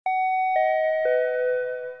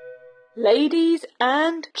Ladies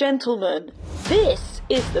and gentlemen, this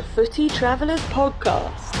is the Footy Travellers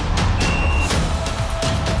Podcast.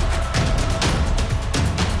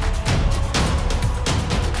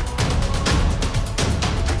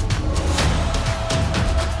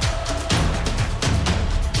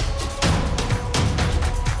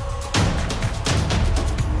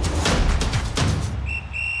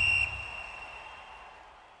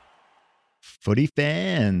 Footy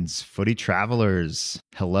fans, footy travelers,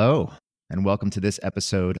 hello, and welcome to this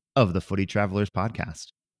episode of the Footy Travelers Podcast.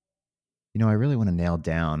 You know, I really want to nail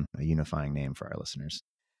down a unifying name for our listeners.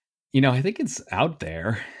 You know, I think it's out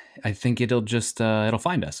there. I think it'll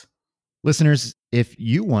find us. Listeners, if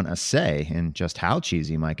you want a say in just how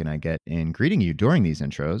cheesy Mike and I get in greeting you during these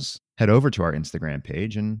intros, head over to our Instagram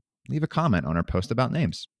page and leave a comment on our post about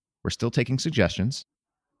names. We're still taking suggestions.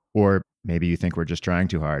 Or maybe you think we're just trying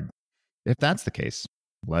too hard. If that's the case,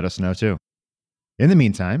 let us know too. In the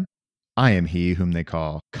meantime, I am he whom they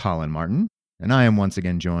call Colin Martin, and I am once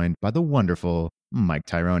again joined by the wonderful Mike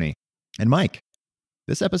Tyrone. And Mike,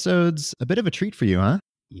 this episode's a bit of a treat for you, huh?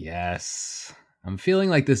 Yes. I'm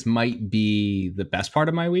feeling like this might be the best part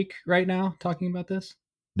of my week right now, talking about this.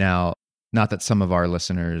 Now, not that some of our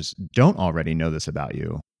listeners don't already know this about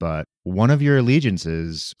you, but one of your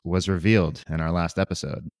allegiances was revealed in our last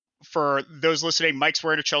episode. For those listening, Mike's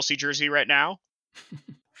wearing a Chelsea jersey right now.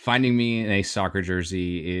 Finding me in a soccer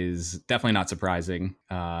jersey is definitely not surprising.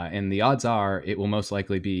 And the odds are it will most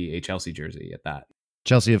likely be a Chelsea jersey at that.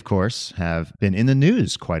 Chelsea, of course, have been in the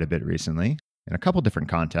news quite a bit recently in a couple different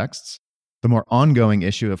contexts. The more ongoing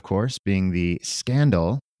issue, of course, being the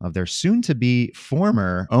scandal of their soon-to-be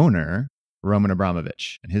former owner, Roman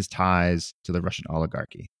Abramovich, and his ties to the Russian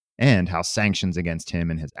oligarchy, and how sanctions against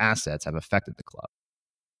him and his assets have affected the club.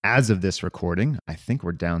 As of this recording, I think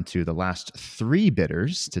we're down to the last 3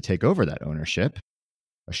 bidders to take over that ownership,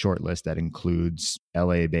 a short list that includes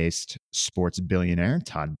LA-based sports billionaire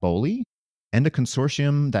Todd Boehly, and a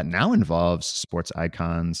consortium that now involves sports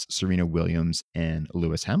icons Serena Williams and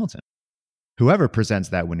Lewis Hamilton. Whoever presents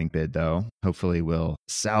that winning bid, though, hopefully will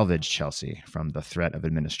salvage Chelsea from the threat of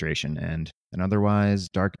administration and an otherwise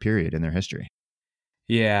dark period in their history.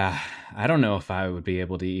 Yeah, I don't know if I would be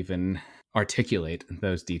able to even articulate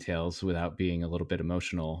those details without being a little bit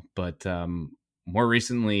emotional. But more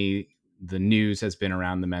recently, the news has been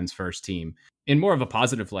around the men's first team in more of a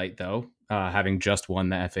positive light, though, having just won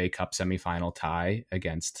the FA Cup semi-final tie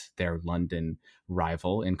against their London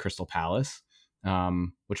rival in Crystal Palace,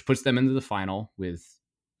 which puts them into the final with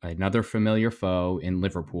another familiar foe in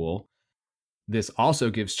Liverpool. This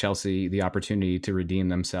also gives Chelsea the opportunity to redeem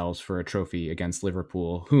themselves for a trophy against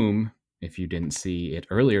Liverpool, whom, if you didn't see it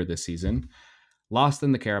earlier this season, lost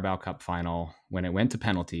in the Carabao Cup final when it went to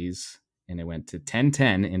penalties, and it went to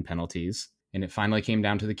 10-10 in penalties, and it finally came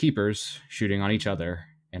down to the keepers shooting on each other,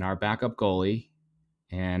 and our backup goalie,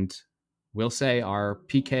 and we'll say our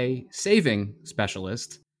PK saving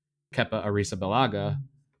specialist, Kepa Arrizabalaga,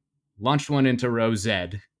 launched one into row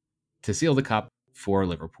Z to seal the cup for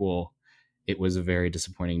Liverpool. It was a very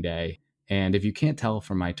disappointing day, and if you can't tell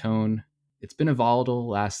from my tone, it's been a volatile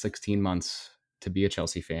last 16 months to be a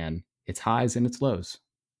Chelsea fan. Its highs and its lows.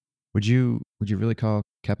 Would you really call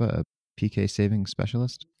Kepa a PK saving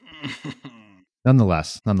specialist?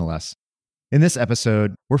 Nonetheless, in this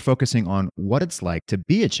episode, we're focusing on what it's like to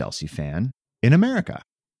be a Chelsea fan in America.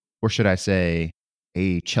 Or should I say,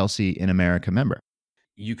 a Chelsea in America member?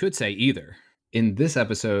 You could say either. In this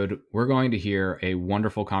episode, we're going to hear a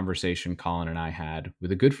wonderful conversation Colin and I had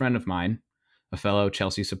with a good friend of mine, a fellow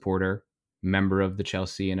Chelsea supporter, member of the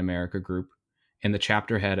Chelsea in America group, and the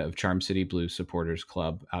chapter head of Charm City Blues Supporters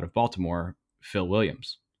Club out of Baltimore, Phil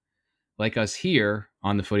Williams. Like us here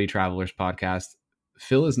on the Footy Travelers Podcast,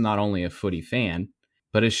 Phil is not only a footy fan,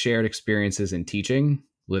 but has shared experiences in teaching,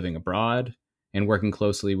 living abroad, and working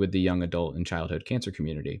closely with the young adult and childhood cancer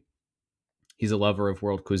community. He's a lover of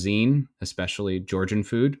world cuisine, especially Georgian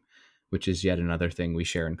food, which is yet another thing we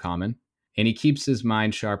share in common. And he keeps his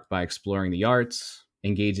mind sharp by exploring the arts,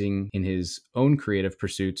 engaging in his own creative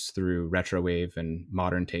pursuits through retro wave and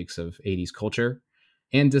modern takes of 80s culture,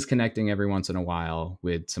 and disconnecting every once in a while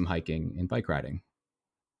with some hiking and bike riding.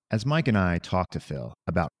 As Mike and I talked to Phil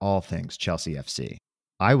about all things Chelsea FC,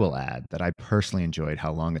 I will add that I personally enjoyed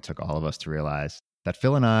how long it took all of us to realize that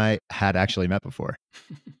Phil and I had actually met before.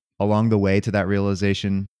 Along the way to that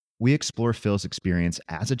realization, we explore Phil's experience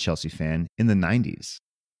as a Chelsea fan in the 90s,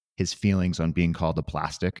 his feelings on being called a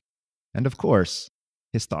plastic, and of course,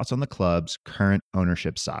 his thoughts on the club's current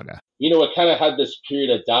ownership saga. You know, it kind of had this period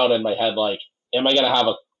of doubt in my head, like, am I going to have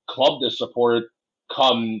a club to support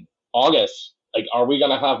come August? like, are we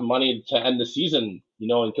going to have money to end the season,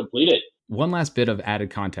 and complete it? One last bit of added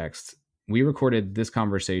context. We recorded this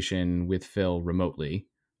conversation with Phil remotely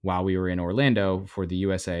while we were in Orlando for the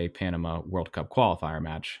USA-Panama World Cup qualifier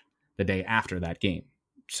match the day after that game.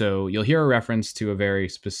 So you'll hear a reference to a very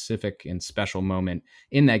specific and special moment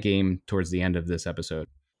in that game towards the end of this episode.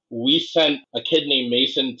 We sent a kid named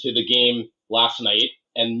Mason to the game last night,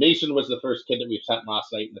 and Mason was the first kid that we've sent last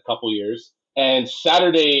night in a couple years. And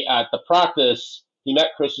Saturday at the practice, he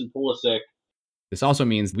met Christian Pulisic. This also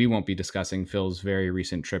means we won't be discussing Phil's very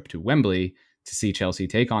recent trip to Wembley to see Chelsea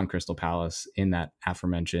take on Crystal Palace in that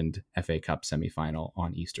aforementioned FA Cup semifinal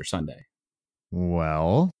on Easter Sunday.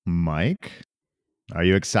 Well, Mike, are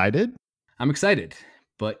you excited? I'm excited,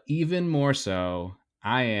 but even more so,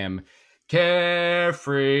 I am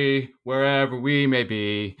carefree wherever we may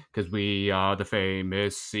be, because we are the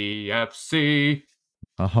famous CFC.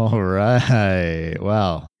 All right.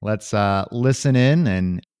 Well, let's listen in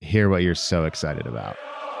and hear what you're so excited about.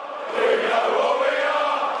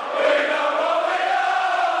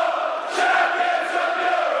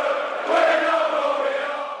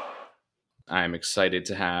 I'm excited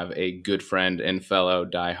to have a good friend and fellow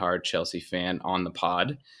diehard Chelsea fan on the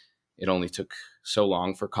pod. It only took so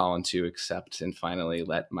long for Colin to accept and finally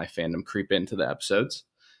let my fandom creep into the episodes.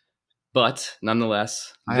 But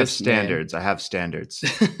nonetheless, I have standards.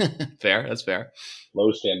 Fair, that's fair.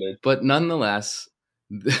 Low standard. But nonetheless,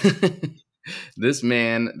 this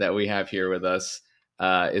man that we have here with us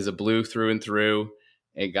is a blue through and through,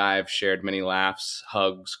 a guy I've shared many laughs,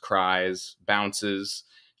 hugs, cries, bounces,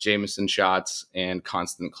 Jameson shots, and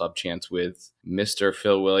constant club chants with, Mr.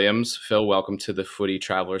 Phil Williams. Phil, welcome to the Footy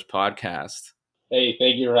Travelers podcast. Hey,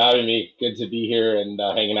 thank you for having me. Good to be here and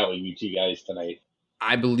hanging out with you two guys tonight.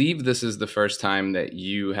 I believe this is the first time that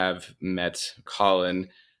you have met Colin,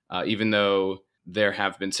 even though there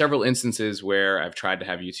have been several instances where I've tried to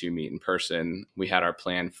have you two meet in person. We had our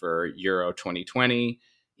plan for Euro 2020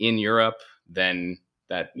 in Europe, then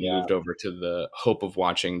that moved over to the hope of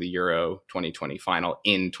watching the Euro 2020 final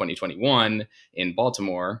in 2021 in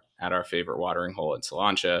Baltimore at our favorite watering hole in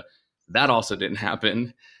Salancha. That also didn't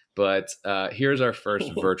happen. But here's our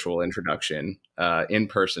first virtual introduction,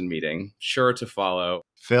 in-person meeting. Sure to follow.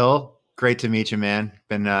 Phil, great to meet you, man.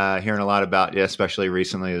 Been hearing a lot about you, especially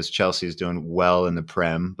recently as Chelsea's doing well in the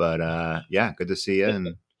Prem. But yeah, good to see you. And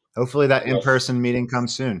hopefully that in-person meeting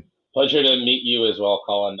comes soon. Pleasure to meet you as well,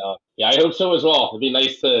 Colin. Yeah, I hope so as well. It'd be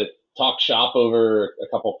nice to talk shop over a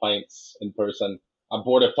couple pints in person. I'm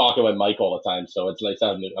bored of talking with Mike all the time, so it's nice to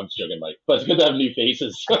have I'm just joking, Mike. But it's good to have new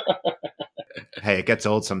faces. Hey, it gets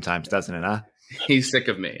old sometimes, doesn't it, huh? He's sick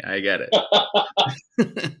of me. I get it.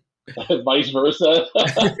 Vice versa.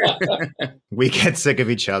 We get sick of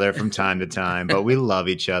each other from time to time, but we love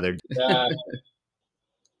each other. Yeah.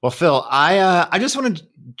 Well, Phil, I just want to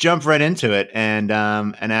jump right into it and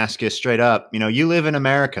ask you straight up. You live in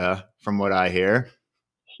America, from what I hear.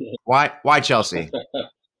 Why Chelsea?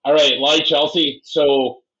 All right, why Chelsea?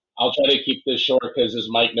 So I'll try to keep this short because, as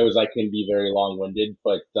Mike knows, I can be very long-winded.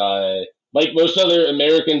 But like most other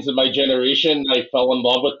Americans of my generation, I fell in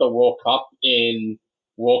love with the World Cup in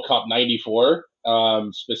World Cup '94,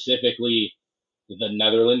 specifically the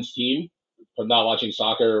Netherlands team. From not watching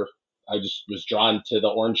soccer, I just was drawn to the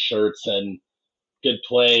orange shirts and good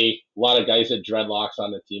play. A lot of guys had dreadlocks on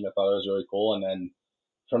the team. I thought it was really cool. And then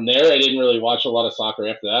from there, I didn't really watch a lot of soccer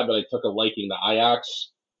after that, but I took a liking to Ajax.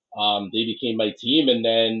 They became my team. And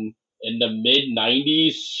then in the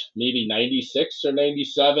mid-90s, maybe 96 or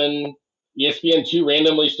 97, ESPN2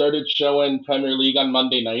 randomly started showing Premier League on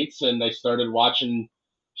Monday nights, and I started watching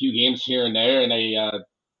a few games here and there. And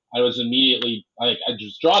I was immediately I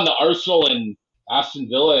was drawn to Arsenal and Aston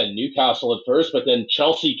Villa and Newcastle at first, but then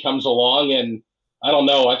Chelsea comes along, and I don't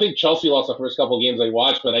know. I think Chelsea lost the first couple of games I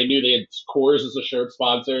watched, but I knew they had Coors as a shirt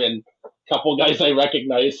sponsor and a couple of guys I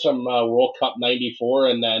recognized from World Cup '94,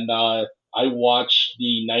 and then I watched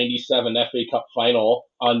the '97 FA Cup final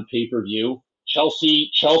on pay-per-view. Chelsea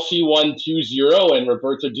won 2-0, and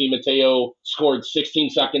Roberto Di Matteo scored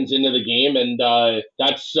 16 seconds into the game, and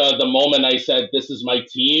that's the moment I said, this is my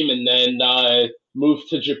team. And then moved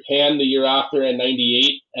to Japan the year after in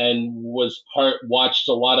 '98 and watched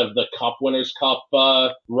a lot of the Cup Winners' Cup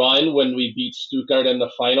run when we beat Stuttgart in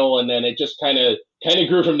the final, and then it just kind of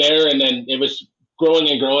grew from there, and then it was growing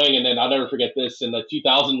and growing. And then I'll never forget this, in the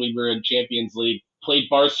 2000 we were in Champions League, played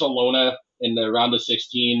Barcelona in the round of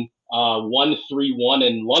 16, won 3-1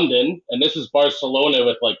 in London, and this is Barcelona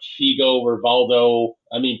with like Figo, Rivaldo,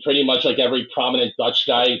 I mean pretty much like every prominent Dutch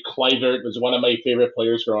guy. Kluivert was one of my favorite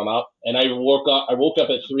players growing up, and I woke up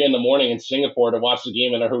at 3 a.m. in Singapore to watch the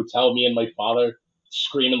game in our hotel, me and my father.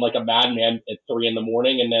 screaming like a madman at 3 a.m.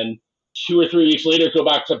 And then 2 or 3 weeks later, go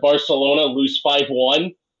back to Barcelona, lose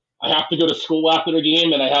 5-1. I have to go to school after the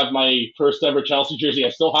game, and I have my first ever Chelsea jersey. I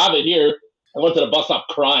still have it here. I went to the bus stop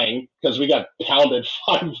crying because we got pounded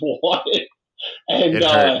 5-1. And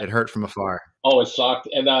It hurt from afar. Oh, it sucked.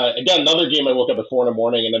 And again, another game I woke up at 4 a.m,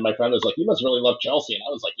 and then my friend was like, "You must really love Chelsea." And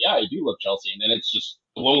I was like, "Yeah, I do love Chelsea." And then it's just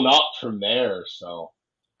blown up from there. So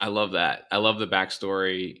I love that. I love the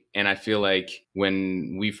backstory. And I feel like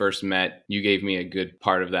when we first met, you gave me a good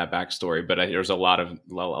part of that backstory, but there's a lot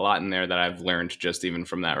in there that I've learned just even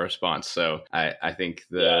from that response. So I think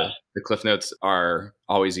the Cliff Notes are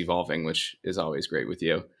always evolving, which is always great with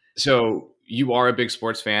you. So you are a big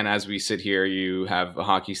sports fan. As we sit here, you have a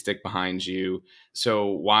hockey stick behind you. So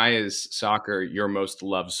why is soccer your most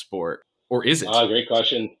loved sport? Or is it? Great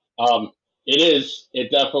question. It is. It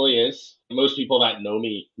definitely is. Most people that know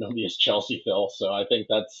me as Chelsea Phil. So I think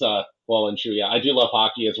that's well and true. Yeah, I do love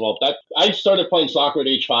hockey as well. I started playing soccer at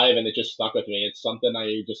age 5, and it just stuck with me. It's something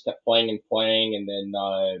I just kept playing. And then,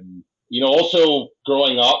 also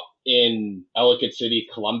growing up in Ellicott City,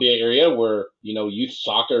 Columbia area, where, youth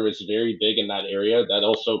soccer is very big in that area. That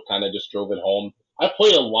also kind of just drove it home. I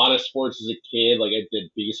played a lot of sports as a kid. Like I did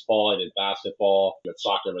baseball, I did basketball, but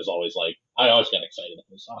soccer was always I always got excited to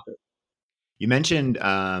play soccer. You mentioned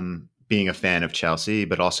being a fan of Chelsea,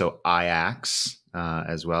 but also Ajax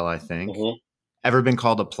as well, I think. Mm-hmm. Ever been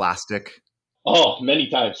called a plastic? Oh, many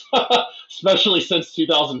times, especially since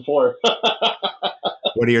 2004.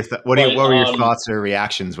 What were your thoughts or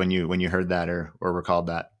reactions when you heard that or recalled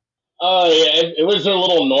that? It was a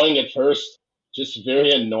little annoying at first, just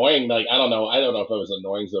very annoying. Like I don't know if it was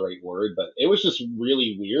annoying is the right word, but it was just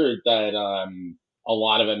really weird that a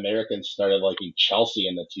lot of Americans started liking Chelsea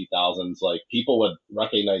in the 2000s. Like people would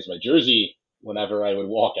recognize my jersey whenever I would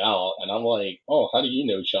walk out, and I'm like, "Oh, how do you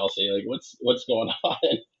know Chelsea? Like, what's going on?"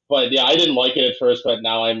 But yeah, I didn't like it at first, but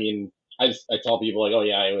now I tell people like, "Oh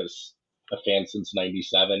yeah, I was a fan since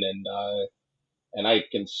 '97," and I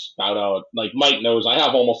can spout out, like Mike knows, I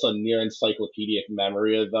have almost a near encyclopedic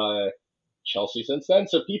memory of Chelsea since then.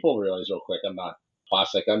 So people realize real quick I'm not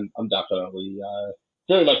plastic. I'm definitely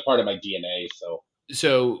very much part of my DNA.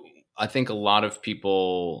 So I think a lot of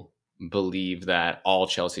people believe that all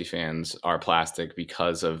Chelsea fans are plastic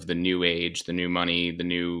because of the new age, the new money, the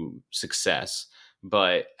new success.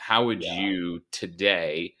 But how would you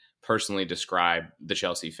today personally describe the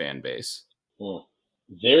Chelsea fan base?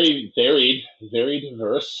 Very varied, very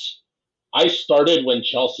diverse. I started when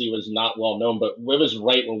Chelsea was not well known, but it was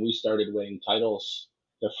right when we started winning titles.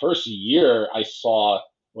 The first year I saw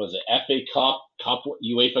was it FA Cup,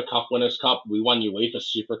 UEFA Cup Winners' Cup. We won UEFA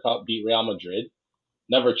Super Cup, beat Real Madrid,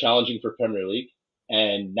 never challenging for Premier League.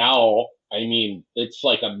 And now, it's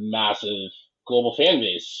like a massive global fan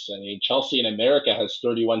base. Chelsea in America has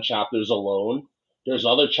 31 chapters alone. There's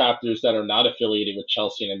other chapters that are not affiliated with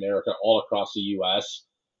Chelsea in America all across the U.S.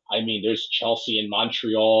 There's Chelsea in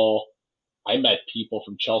Montreal. I met people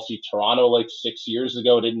from Chelsea, Toronto, like 6 years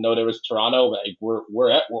ago. Didn't know there was Toronto, but we're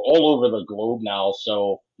all over the globe now.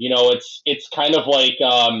 So it's kind of like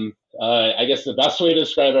I guess the best way to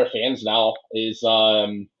describe our fans now is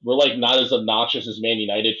we're like not as obnoxious as Man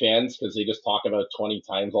United fans because they just talk about 20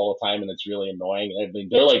 times all the time and it's really annoying.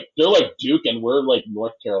 They're like Duke and we're like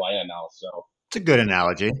North Carolina now. So it's a good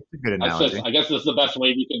analogy. I guess that's the best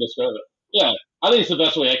way we can describe it. Yeah, I think it's the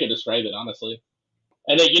best way I can describe it, honestly.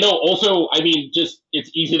 And then, also, just it's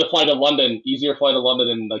easier to fly to London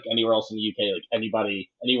than like anywhere else in the UK. Like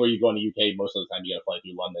anywhere you go in the UK, most of the time you got to fly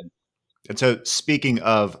through London. And so speaking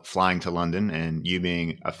of flying to London and you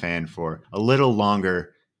being a fan for a little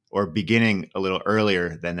longer or beginning a little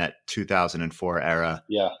earlier than that 2004 era,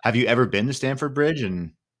 have you ever been to Stamford Bridge?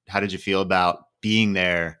 And how did you feel about being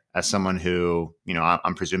there as someone who,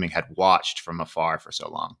 I'm presuming had watched from afar for so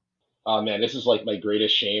long? Oh man, this is like my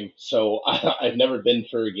greatest shame. So I've never been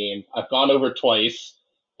for a game. I've gone over twice,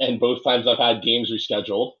 and both times I've had games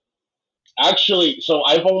rescheduled. Actually, so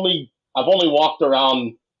I've only walked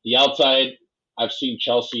around the outside. I've seen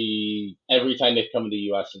Chelsea every time they've come to the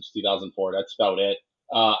U.S. since 2004. That's about it.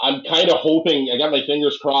 I'm kind of hoping, I got my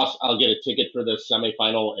fingers crossed, I'll get a ticket for the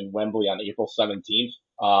semifinal in Wembley on April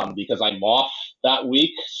 17th because I'm off that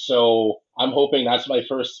week. So I'm hoping that's my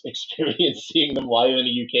first experience seeing them live in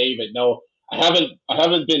the UK. But no, I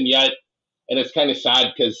haven't been yet. And it's kind of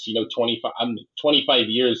sad because, I'm 25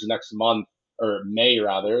 years next month, or May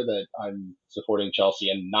rather, that I'm supporting Chelsea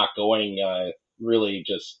and not going really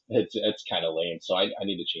just, it's kind of lame. So I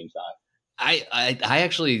need to change that.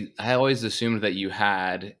 I always assumed that you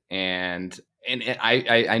had, and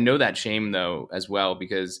I know that shame though as well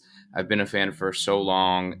because I've been a fan for so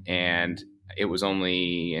long, and it was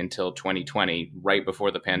only until 2020, right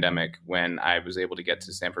before the pandemic, when I was able to get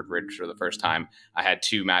to Stamford Bridge for the first time. I had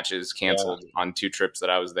 2 matches canceled on 2 trips that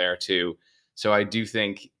I was there too. So I do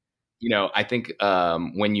think, I think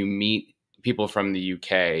when you meet people from the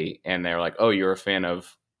UK and they're like, oh, you're a fan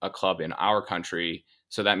of a club in our country,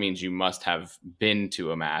 so that means you must have been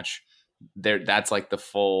to a match. That's like the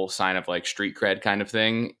full sign of like street cred kind of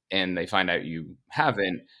thing. And they find out you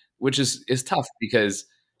haven't, which is tough because,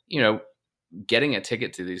 getting a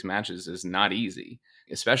ticket to these matches is not easy,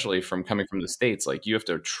 especially from coming from the States. Like, you have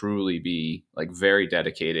to truly be like very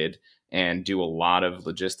dedicated and do a lot of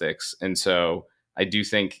logistics. And so I do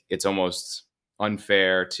think it's almost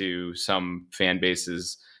unfair to some fan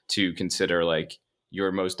bases to consider like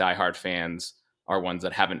your most diehard fans are ones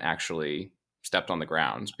that haven't actually stepped on the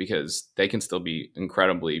ground, because they can still be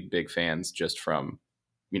incredibly big fans just from,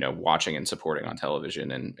 watching and supporting on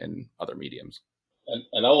television and other mediums.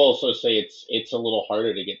 And I'll also say it's a little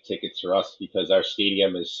harder to get tickets for us because our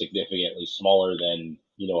stadium is significantly smaller than,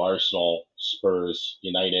 Arsenal, Spurs,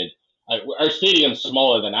 United. Our stadium's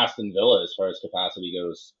smaller than Aston Villa as far as capacity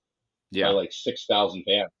goes. Yeah. By like 6,000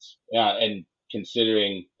 fans. Yeah. And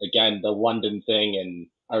considering, again, the London thing and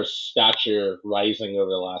our stature rising over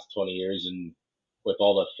the last 20 years and with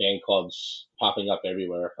all the fan clubs popping up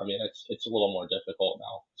everywhere, I mean, it's a little more difficult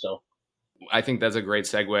now. So I think that's a great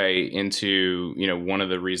segue into, one of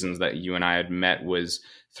the reasons that you and I had met was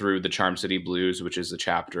through the Charm City Blues, which is a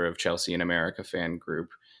chapter of Chelsea in America fan group.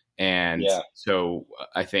 And so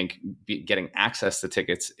I think getting access to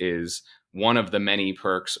tickets is one of the many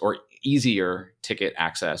perks, or easier ticket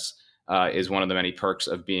access is one of the many perks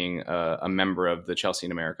of being a member of the Chelsea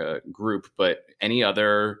in America group. But any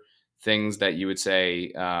other things that you would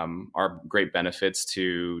say are great benefits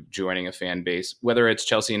to joining a fan base, whether it's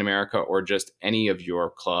Chelsea in America or just any of your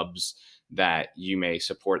clubs that you may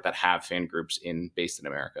support that have fan groups based in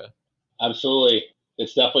America? Absolutely.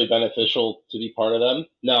 It's definitely beneficial to be part of them.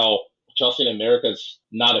 Now, Chelsea in America is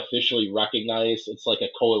not officially recognized. It's like a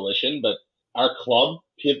coalition, but our club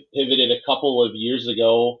pivoted a couple of years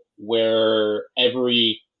ago where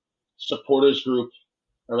every supporters group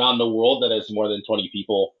around the world that has more than 20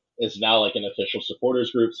 people is now like an official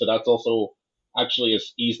supporters group. So that's also actually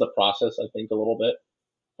has eased the process, I think, a little bit.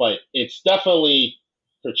 But it's definitely,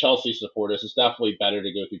 for Chelsea supporters, it's definitely better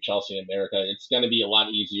to go through Chelsea in America. It's going to be a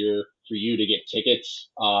lot easier for you to get tickets,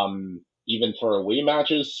 even for away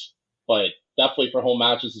matches. But definitely for home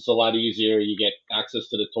matches, it's a lot easier. You get access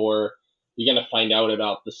to the tour. You're going to find out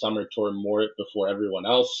about the summer tour more before everyone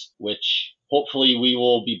else, which hopefully we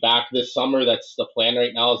will be back this summer. That's the plan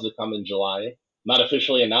right now, is to come in July. Not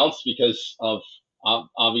officially announced because of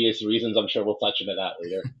obvious reasons. I'm sure we'll touch into that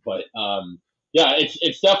later. But yeah,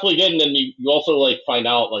 it's definitely good. And then you also like find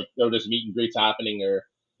out like there's meet and greets happening, or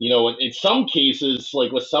in some cases,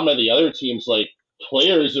 like with some of the other teams, like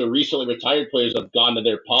players or recently retired players have gone to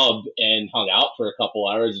their pub and hung out for a couple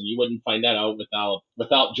hours, and you wouldn't find that out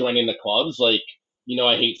without joining the clubs. Like,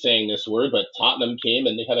 I hate saying this word, but Tottenham came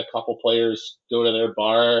and they had a couple players go to their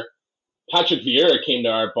bar. Patrick Vieira came to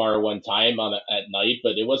our bar one time at night,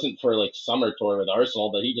 but it wasn't for like summer tour with Arsenal,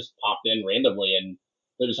 but he just popped in randomly, and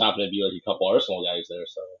there just happened to be like a couple Arsenal guys there.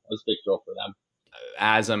 So it was a big thrill for them.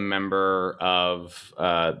 As a member of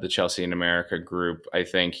the Chelsea in America group, I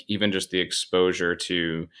think even just the exposure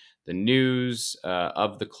to the news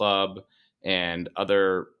of the club and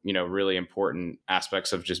other, really important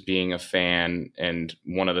aspects of just being a fan. And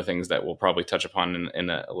one of the things that we'll probably touch upon in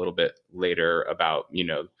a little bit later about,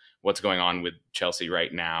 what's going on with Chelsea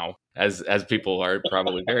right now, as people are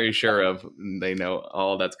probably very sure of. They know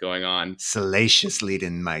all that's going on. Salacious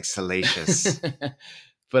lead-in, Mike. Salacious.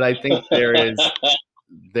 But I think there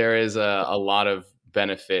is a lot of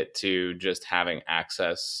benefit to just having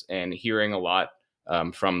access and hearing a lot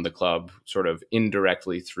from the club sort of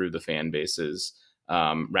indirectly through the fan bases,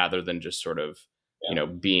 rather than just sort of,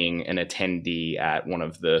 being an attendee at one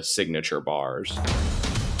of the signature bars.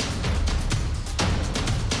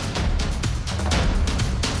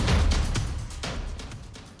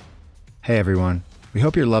 Hey everyone, we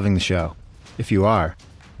hope you're loving the show. If you are,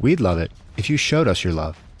 we'd love it if you showed us your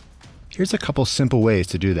love. Here's a couple simple ways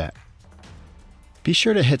to do that. Be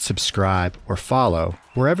sure to hit subscribe or follow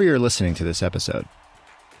wherever you're listening to this episode.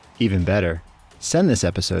 Even better, send this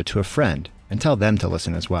episode to a friend and tell them to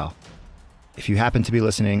listen as well. If you happen to be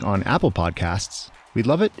listening on Apple Podcasts, we'd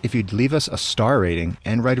love it if you'd leave us a star rating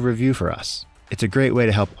and write a review for us. It's a great way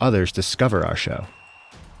to help others discover our show.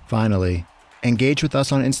 Finally, engage with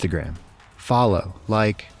us on Instagram. Follow,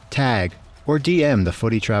 like, tag, or DM the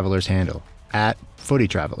Footy Travelers handle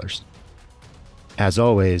 @FootyTravelers. As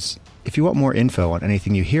always, If you want more info on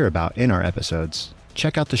anything you hear about in our episodes,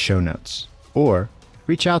 check out the show notes or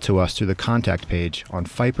reach out to us through the contact page on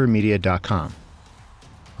fipermedia.com.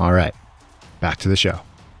 All right, back to the show.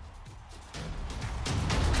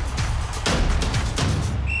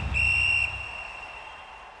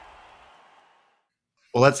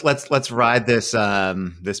 Well, let's ride this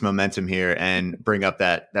this momentum here and bring up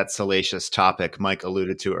that salacious topic Mike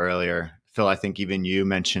alluded to earlier. Phil, I think even you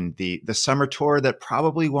mentioned the summer tour that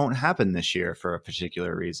probably won't happen this year for a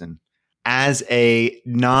particular reason. As a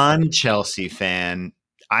non-Chelsea fan,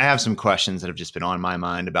 I have some questions that have just been on my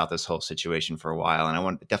mind about this whole situation for a while, and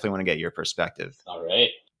I definitely want to get your perspective. All right.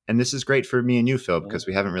 And this is great for me and you, Phil, because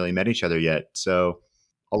we haven't really met each other yet. So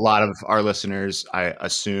a lot of our listeners, I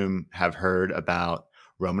assume, have heard about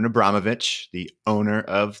Roman Abramovich, the owner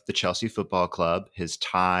of the Chelsea Football Club, his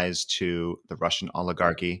ties to the Russian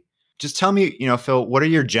oligarchy. Just tell me, Phil, what are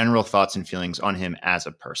your general thoughts and feelings on him as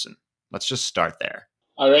a person? Let's just start there.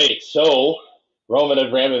 All right. So Roman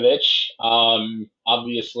Abramovich,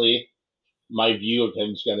 obviously, my view of him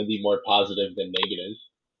is going to be more positive than negative.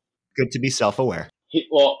 Good to be self-aware.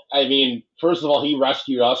 First of all, he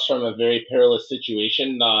rescued us from a very perilous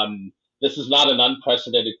situation. This is not an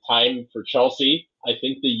unprecedented time for Chelsea. I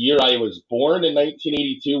think the year I was born in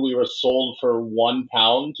 1982, we were sold for £1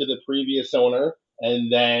 to the previous owner.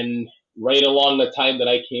 And then right along the time that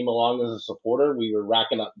I came along as a supporter, we were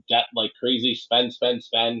racking up debt like crazy, spend,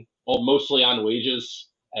 mostly on wages.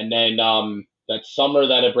 And then that summer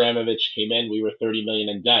that Abramovich came in, we were 30 million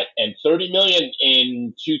in debt. And 30 million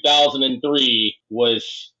in 2003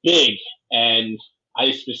 was big. And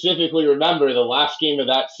I specifically remember the last game of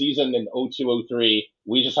that season in 02-03.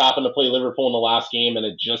 We just happened to play Liverpool in the last game, and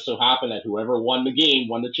it just so happened that whoever won the game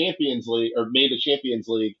won the Champions League, or made the Champions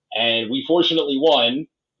League. And we fortunately won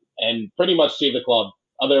and pretty much saved the club.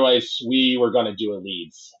 Otherwise, we were going to do a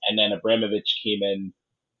Leeds. And then Abramovich came in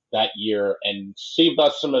that year and saved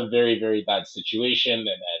us from a very, very bad situation. And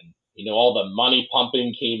then, all the money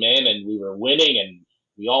pumping came in and we were winning and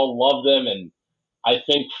we all loved them. And I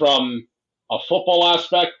think from a football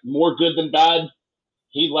aspect, more good than bad,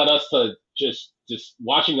 he led us to just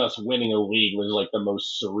watching us winning a league was like the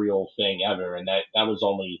most surreal thing ever. And that was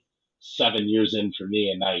only 7 years in for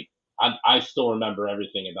me. And I still remember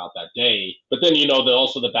everything about that day. But then,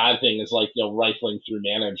 also the bad thing is rifling through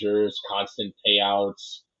managers, constant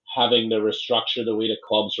payouts, having to restructure the way the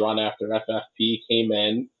clubs run after FFP came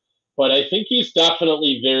in. But I think he's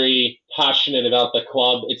definitely very passionate about the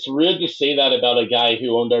club. It's weird to say that about a guy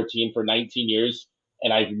who owned our team for 19 years,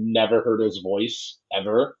 and I've never heard his voice,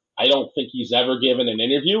 ever. I don't think he's ever given an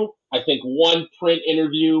interview. I think one print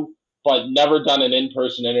interview, but never done an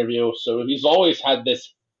in-person interview. So he's always had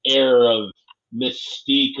this air of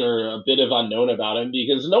mystique or a bit of unknown about him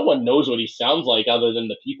because no one knows what he sounds like other than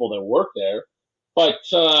the people that work there. But,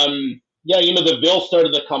 the bill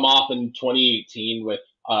started to come off in 2018 with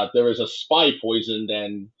there was a spy poisoned,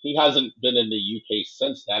 and he hasn't been in the UK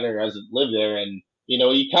since then or hasn't lived there. And,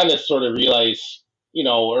 you kind of sort of realize,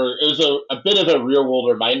 or it was a bit of a real world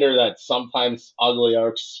reminder that sometimes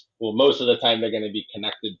oligarchs, well, most of the time they're going to be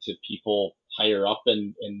connected to people higher up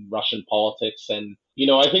in Russian politics. And,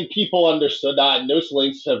 I think people understood that, and those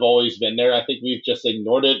links have always been there. I think we've just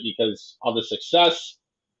ignored it because of the success.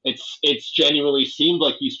 It's genuinely seemed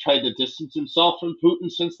like he's tried to distance himself from Putin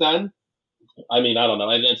since then. I don't know.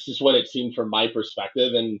 And that's just what it seemed from my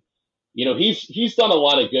perspective. And, he's done a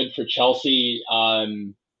lot of good for Chelsea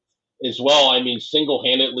as well.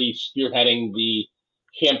 Single-handedly spearheading the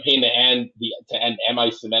campaign to end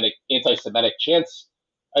anti-Semitic chants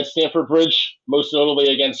at Stamford Bridge, most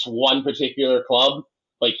notably against one particular club.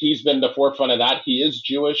 He's been the forefront of that. He is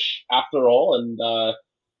Jewish after all. And,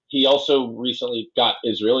 he also recently got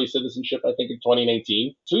Israeli citizenship, I think, in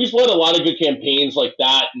 2019. So he's led a lot of good campaigns like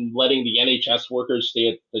that and letting the NHS workers stay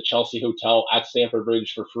at the Chelsea Hotel at Stamford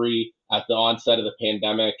Bridge for free at the onset of the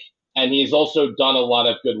pandemic. And he's also done a lot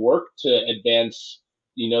of good work to advance,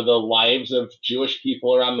 the lives of Jewish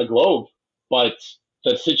people around the globe. But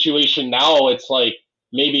the situation now, it's like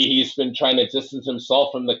maybe he's been trying to distance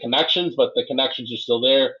himself from the connections, but the connections are still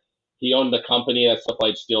there. He owned the company that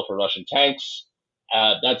supplied steel for Russian tanks.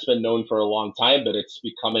 That's been known for a long time, but it's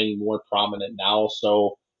becoming more prominent now.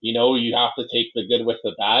 So, you have to take the good with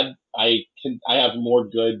the bad. I have more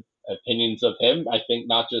good opinions of him. I think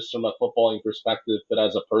not just from a footballing perspective, but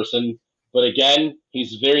as a person. But again,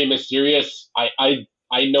 he's very mysterious. I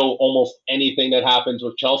know almost anything that happens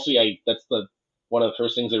with Chelsea. That's one of the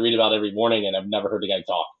first things I read about every morning, and I've never heard the guy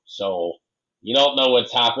talk. So you don't know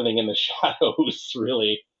what's happening in the shadows,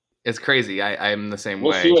 really. It's crazy. I'm the same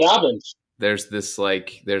way. We'll see what happens. There's this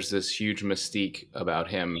huge mystique about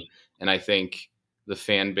him. And I think the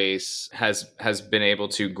fan base has been able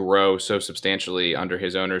to grow so substantially under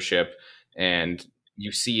his ownership. And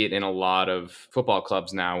you see it in a lot of football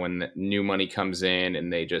clubs now when the new money comes in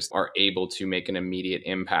and they just are able to make an immediate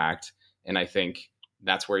impact. And I think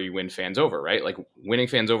that's where you win fans over, right? Like winning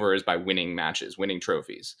fans over is by winning matches, winning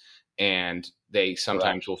trophies. And they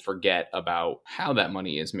sometimes will forget about how that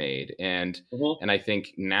money is made. And I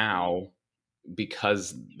think now,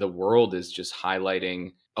 because the world is just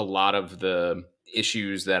highlighting a lot of the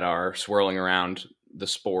issues that are swirling around the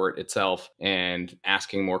sport itself and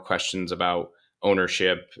asking more questions about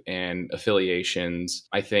ownership and affiliations,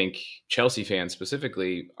 I think Chelsea fans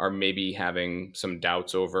specifically are maybe having some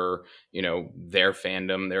doubts over, their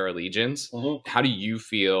fandom, their allegiance. How do you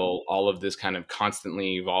feel all of this kind of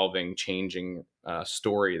constantly evolving, changing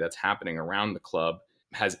story that's happening around the club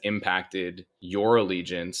has impacted your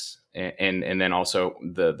allegiance and then also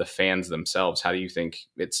the fans themselves? How do you think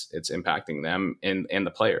it's impacting them and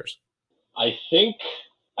the players? I think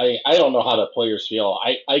I don't know how the players feel.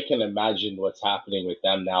 I can imagine what's happening with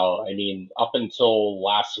them now. I mean, up until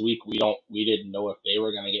last week, we didn't know if they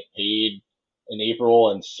were going to get paid in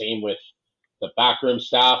April, and same with the backroom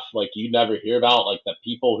staff. Like, you never hear about like the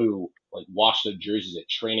people who like wash their jerseys at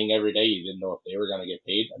training every day. You didn't know if they were going to get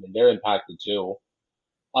paid. I mean, they're impacted too.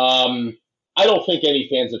 I don't think any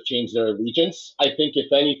fans have changed their allegiance. I think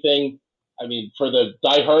if anything, I mean, for the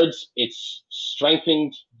diehards, it's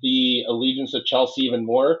strengthened the allegiance of Chelsea even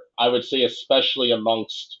more. I would say, especially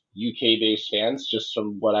amongst UK-based fans, just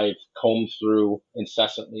from what I've combed through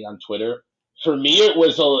incessantly on Twitter. For me, it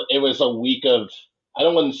was a week of, I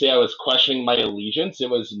don't want to say I was questioning my allegiance. It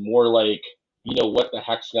was more like, what the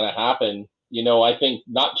heck's going to happen? I think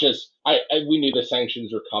not just we knew the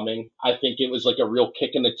sanctions were coming. I think it was like a real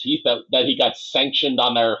kick in the teeth that he got sanctioned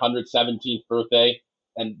on their 117th birthday.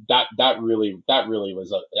 And that really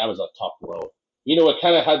was a tough blow. It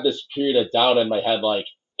kind of had this period of doubt in my head, like,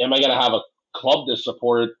 am I going to have a club to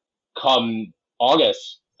support come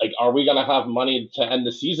August? Like, are we going to have money to end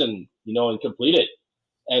the season, and complete it?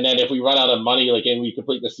 And then if we run out of money, like, and we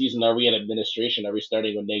complete the season, are we in administration? Are we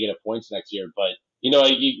starting with negative points next year? But,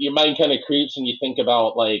 your mind kind of creeps and you think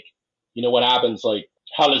about, like, what happens, like,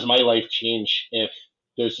 how does my life change if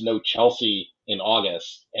there's no Chelsea in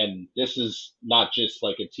August? And this is not just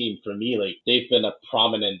like a team for me. Like, they've been a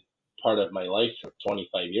prominent part of my life for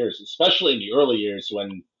 25 years, especially in the early years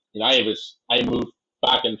when, I moved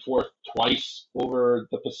back and forth twice over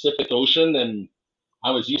the Pacific Ocean, and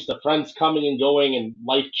I was used to friends coming and going and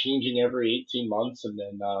life changing every 18 months. And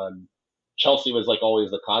then Chelsea was like always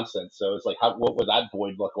the constant. So it's like, what would that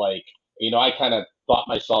void look like? I kind of thought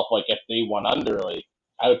myself, like, if they went under, like,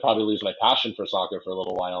 I would probably lose my passion for soccer for a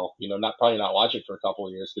little while. Probably not watch it for a couple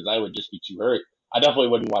of years because I would just be too hurt. I definitely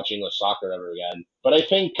wouldn't watch English soccer ever again. But I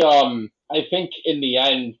think in the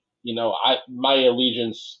end, my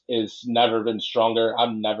allegiance has never been stronger.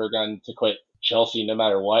 I'm never going to quit Chelsea no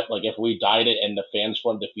matter what. Like, if we dyed it and the fans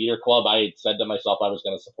formed a feeder club, I had said to myself I was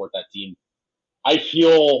going to support that team. I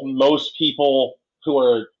feel most people who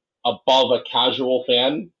are above a casual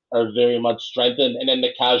fan are very much strengthened, and then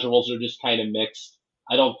the casuals are just kind of mixed.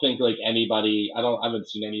 I don't think like anybody, I haven't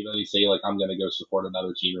seen anybody say like, I'm going to go support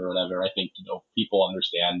another team or whatever. I think, people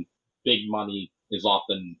understand big money is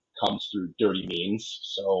often comes through dirty means.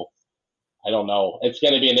 So I don't know. It's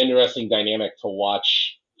going to be an interesting dynamic to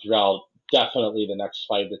watch throughout definitely the next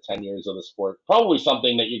 5 to 10 years of the sport. Probably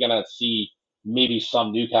something that you're going to see maybe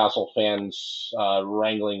some Newcastle fans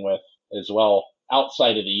wrangling with as well,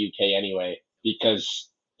 outside of the UK anyway, because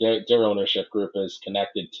their ownership group is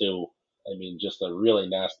connected to, just a really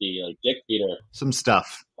nasty like dictator. Some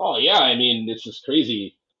stuff. Oh yeah, it's just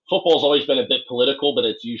crazy. Football's always been a bit political, but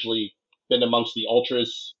it's usually been amongst the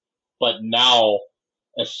ultras. But now,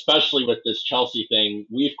 especially with this Chelsea thing,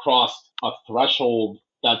 we've crossed a threshold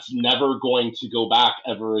that's never going to go back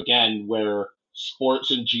ever again, where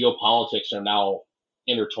sports and geopolitics are now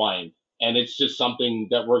intertwined. And it's just something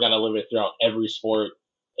that we're going to live with throughout every sport.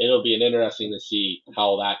 It'll be interesting to see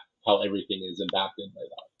how everything is impacted by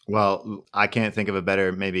that. Well, I can't think of a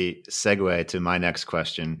better maybe segue to my next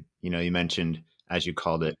question. You mentioned, as you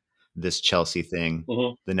called it, this Chelsea thing,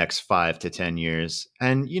 the next 5 to 10 years.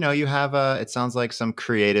 And, you have, it sounds like some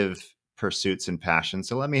creative pursuits and passions.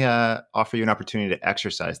 So let me offer you an opportunity to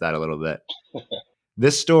exercise that a little bit.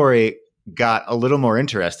 This story got a little more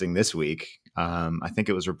interesting this week. I think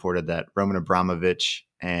it was reported that Roman Abramovich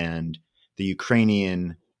and the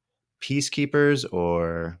Ukrainian peacekeepers,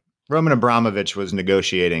 or Roman Abramovich was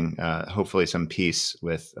negotiating, hopefully some peace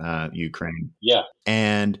with Ukraine. Yeah.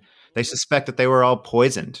 And they suspect that they were all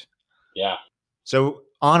poisoned. Yeah. So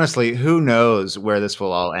honestly, who knows where this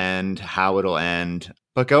will all end, how it'll end.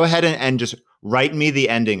 But go ahead and just write me the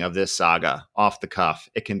ending of this saga off the cuff.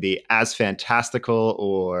 It can be as fantastical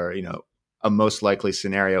or, a most likely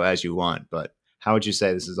scenario as you want. But how would you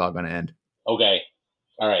say this is all going to end? Okay.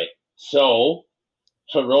 All right. So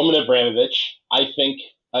for Roman Abramovich, I think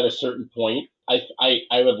at a certain point, I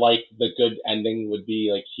would like the good ending would be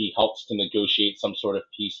like he helps to negotiate some sort of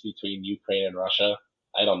peace between Ukraine and Russia.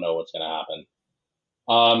 I don't know what's going to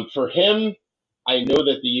happen. For him, I know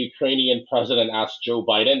that the Ukrainian president asked Joe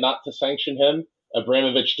Biden not to sanction him.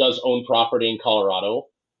 Abramovich does own property in Colorado,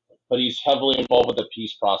 but he's heavily involved with the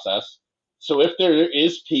peace process. So if there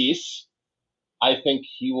is peace, I think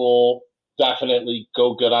he will definitely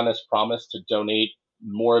go good on his promise to donate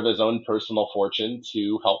more of his own personal fortune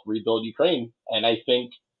to help rebuild Ukraine. And I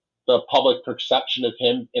think the public perception of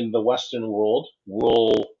him in the Western world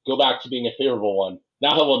will go back to being a favorable one.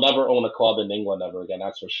 Now he will never own a club in England ever again,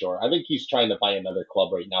 that's for sure. I think he's trying to buy another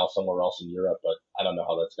club right now somewhere else in Europe, but I don't know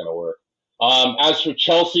how that's going to work. As for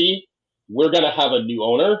Chelsea, we're going to have a new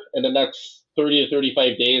owner in the next 30 to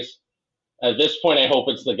 35 days. At this point, I hope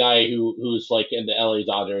it's the guy who's like in the LA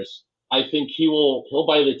Dodgers. I think he'll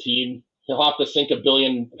buy the team. He'll have to sink £1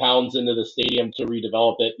 billion into the stadium to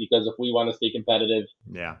redevelop it, because if we want to stay competitive,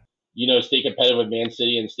 stay competitive with Man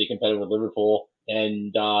City and stay competitive with Liverpool,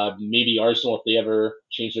 and maybe Arsenal, if they ever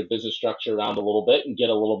change their business structure around a little bit and get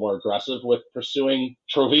a little more aggressive with pursuing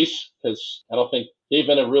trophies, because I don't think they've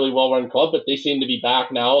been a really well-run club, but they seem to be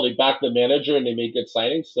back now. They backed the manager and they made good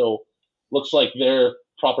signings, so looks like they're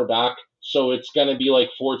proper back. So it's going to be like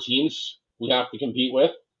 4 teams we have to compete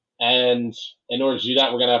with. And in order to do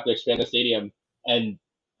that, we're going to have to expand the stadium. And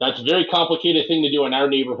that's a very complicated thing to do in our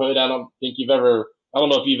neighborhood. I don't know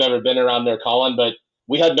if you've ever been around there, Colin, but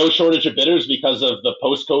we had no shortage of bidders because of the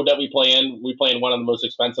postcode that we play in. We play in one of the most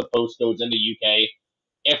expensive postcodes in the UK,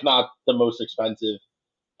 if not the most expensive.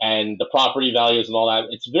 And the property values and all that.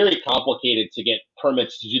 It's very complicated to get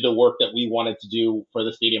permits to do the work that we wanted to do for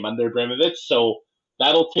the stadium under Abramovich. So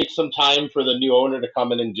that'll take some time for the new owner to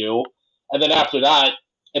come in and do. And then after that,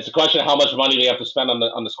 it's a question of how much money they have to spend on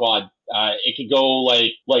the squad. It could go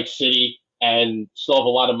like City and still have a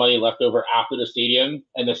lot of money left over after the stadium.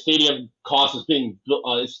 And the stadium cost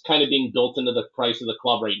is kind of being built into the price of the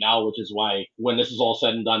club right now, which is why when this is all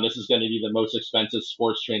said and done, this is going to be the most expensive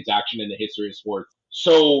sports transaction in the history of sports.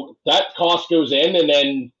 So that cost goes in, and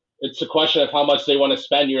then it's a question of how much they want to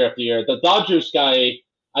spend year after year. The Dodgers guy,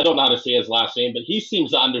 I don't know how to say his last name, but he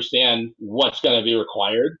seems to understand what's going to be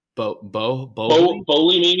required.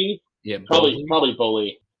 Boley, maybe? Yeah, probably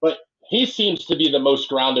Boley. But he seems to be the most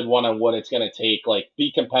grounded one on what it's going to take. Like,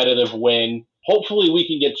 be competitive, win. Hopefully we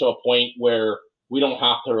can get to a point where we don't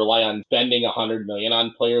have to rely on spending $100 million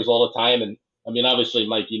on players all the time. And I mean, obviously,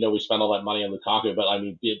 Mike, we spent all that money on Lukaku, but I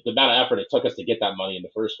mean, the amount of effort it took us to get that money in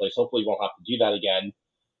the first place. Hopefully we won't have to do that again.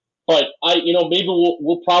 But maybe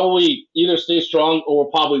we'll probably either stay strong or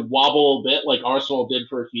we'll probably wobble a bit like Arsenal did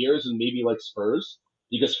for a few years, and maybe like Spurs,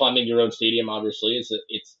 because funding your own stadium obviously is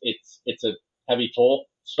it's a heavy toll,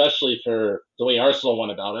 especially for the way Arsenal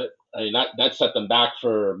went about it. I mean, that set them back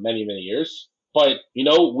for many, many years. But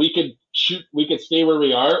we could stay where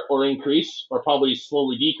we are or increase or probably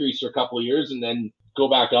slowly decrease for a couple of years and then go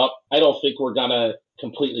back up. I don't think we're gonna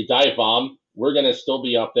completely dive bomb. We're going to still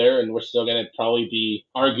be up there, and we're still going to probably be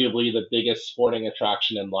arguably the biggest sporting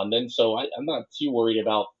attraction in London. So I'm not too worried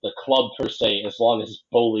about the club per se, as long as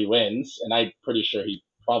Boley wins, and I'm pretty sure he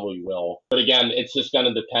probably will. But again, it's just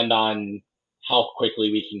going to depend on how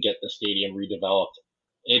quickly we can get the stadium redeveloped.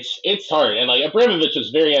 It's hard, and like Abramovich was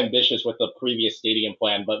very ambitious with the previous stadium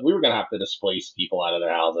plan, but we were going to have to displace people out of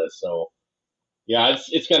their houses. So yeah,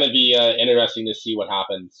 it's going to be interesting to see what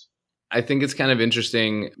happens. I think it's kind of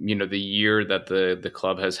interesting, the year that the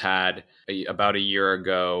club has had. About a year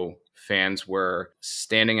ago, fans were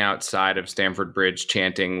standing outside of Stamford Bridge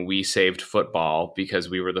chanting, "We saved football," because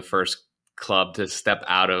we were the first club to step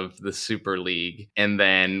out of the Super League. And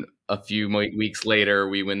then a few weeks later,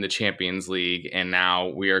 we win the Champions League. And now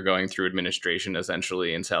we are going through administration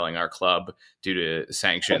essentially and selling our club due to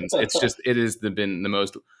sanctions. It has been the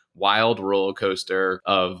most wild roller coaster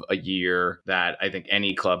of a year that I think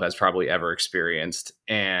any club has probably ever experienced.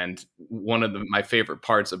 And one of my favorite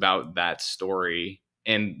parts about that story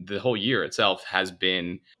and the whole year itself has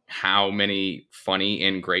been how many funny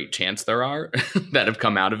and great chants there are that have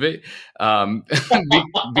come out of it.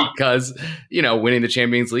 Because, winning the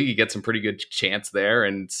Champions League, you get some pretty good chants there,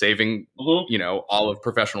 and saving, all of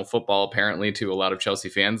professional football, apparently, to a lot of Chelsea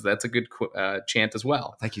fans. That's a good chant as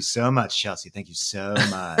well. Thank you so much, Chelsea. Thank you so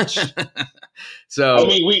much. So, I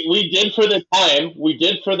mean, we did for the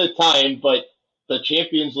time, but the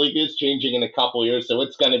Champions League is changing in a couple years, so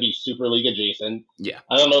it's going to be Super League adjacent. Yeah.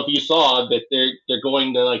 I don't know if you saw that they're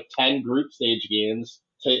going to like 10 group stage games,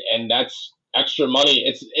 and that's extra money.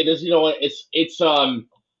 It is it's the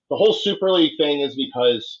whole Super League thing is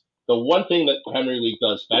because the one thing that the Premier League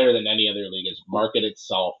does better than any other league is market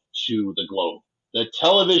itself to the globe. The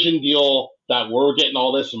television deal that we're getting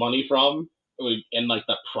all this money from, and like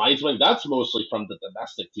the prize money, that's mostly from the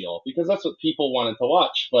domestic deal because that's what people wanted to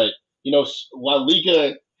watch. But La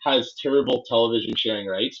Liga has terrible television sharing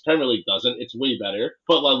rights. Premier League doesn't. It's way better.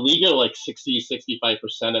 But La Liga, like 65%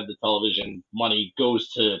 of the television money goes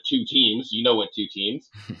to two teams. You know what two teams?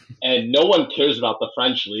 And no one cares about the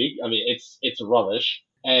French league. I mean, it's rubbish.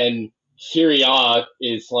 And C.I.A.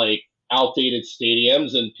 is like outdated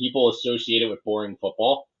stadiums and people associate it with boring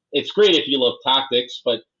football. It's great if you love tactics,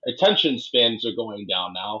 but attention spans are going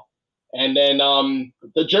down now. And then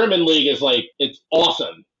the German league is like, it's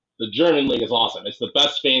awesome. The German league is awesome. It's the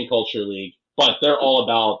best fan culture league, but they're all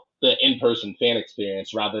about the in-person fan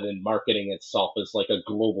experience rather than marketing itself as like a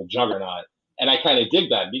global juggernaut. And I kind of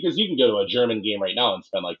dig that because you can go to a German game right now and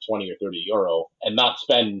spend like 20 or 30 euro and not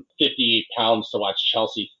spend 58 pounds to watch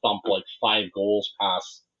Chelsea thump like 5 goals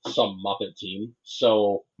past some Muppet team.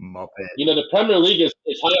 So, the Premier League is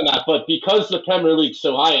high on that, but because the Premier League's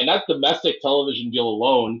so high, and that domestic television deal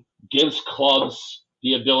alone gives clubs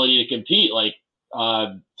the ability to compete. Like,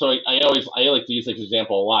 so I like to use this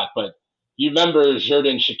example a lot, but you remember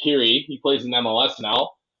Xherdan Shaqiri? He plays in MLS now,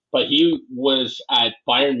 but he was at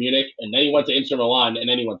Bayern Munich, and then he went to Inter Milan, and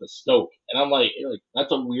then he went to Stoke. And I'm like,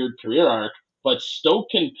 that's a weird career arc, but Stoke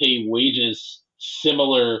can pay wages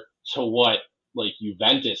similar to what like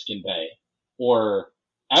Juventus can pay, or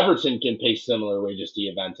Everton can pay similar wages to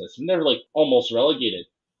Juventus, and they're like almost relegated.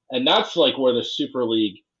 And that's like where the Super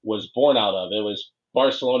League was born out of. It was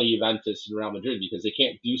Barcelona, Juventus, and Real Madrid because they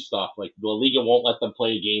can't do stuff like La Liga won't let them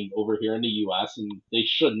play a game over here in the U.S. and they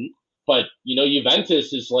shouldn't. But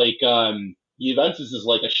Juventus is like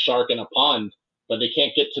a shark in a pond, but they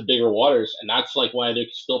can't get to bigger waters, and that's like why they're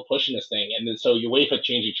still pushing this thing. And then so UEFA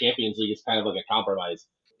changing Champions League is kind of like a compromise,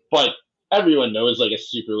 but everyone knows like a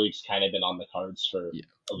Super League's kind of been on the cards for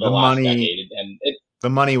the last decade, and the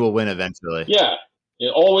money will win eventually. Yeah,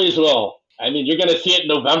 it always will. I mean, you're going to see it in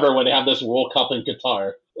November when they have this World Cup in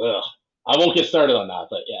Qatar. Ugh. I won't get started on that,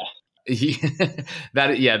 but yeah.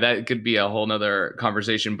 That could be a whole nother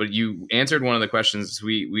conversation. But you answered one of the questions.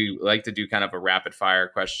 We like to do kind of a rapid fire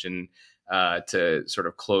question to sort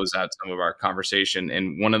of close out some of our conversation.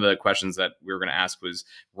 And one of the questions that we were going to ask was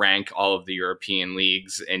rank all of the European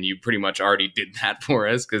leagues. And you pretty much already did that for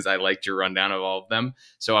us because I liked your rundown of all of them.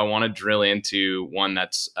 So I want to drill into one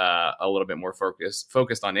that's a little bit more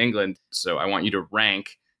focused on England. So I want you to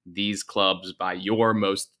rank these clubs by your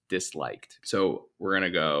most disliked. So we're going to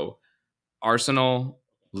go Arsenal,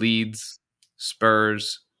 Leeds,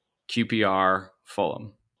 Spurs, QPR,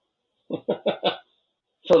 Fulham.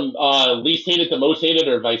 From least hated to most hated,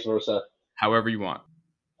 or vice versa? However you want.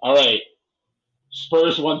 All right.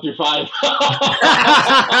 Spurs 1 through 5.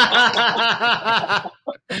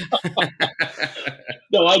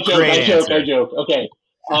 No, I joke. Okay.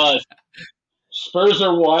 Spurs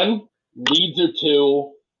are 1, Leeds are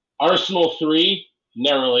 2, Arsenal 3,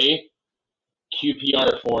 narrowly,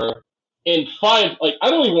 QPR 4, and 5. Like, I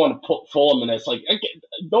don't even want to put Fulham in this. Like,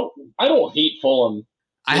 I don't hate Fulham.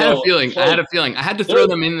 I had a feeling. I had to throw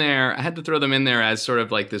them in there. I had to throw them in there as sort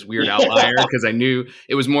of like this weird outlier because I knew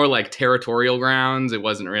it was more like territorial grounds. It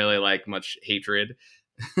wasn't really like much hatred.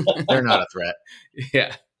 They're not a threat.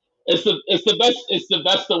 Yeah. It's the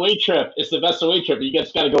best away trip. It's the best away trip. You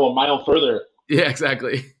guys got to go a mile further. Yeah,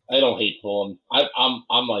 exactly. I don't hate Fulham.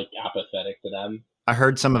 I'm like apathetic to them. I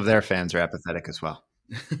heard some of their fans are apathetic as well.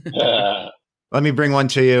 Let me bring one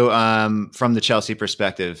to you from the Chelsea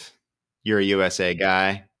perspective. You're a USA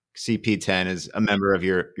guy. CP10 is a member of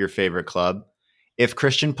your favorite club. If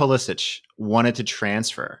Christian Pulisic wanted to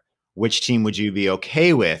transfer, which team would you be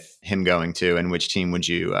okay with him going to, and which team would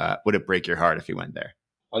it break your heart if he went there?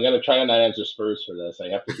 I'm gonna try and not answer Spurs for this. I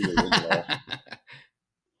have to be original.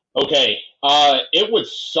 Okay. It would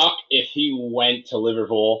suck if he went to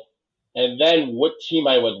Liverpool. And then what team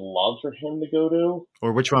I would love for him to go to?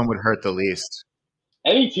 Or which one would hurt the least?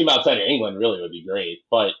 Any team outside of England really would be great,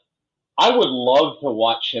 but I would love to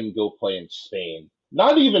watch him go play in Spain.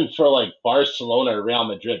 Not even for like Barcelona or Real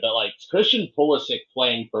Madrid, but like Christian Pulisic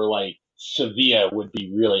playing for like Sevilla would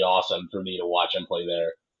be really awesome for me to watch him play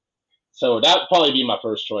there. So that'd probably be my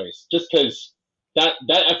first choice, just because that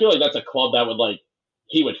I feel like that's a club that would like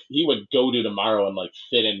he would go to tomorrow and like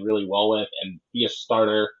fit in really well with and be a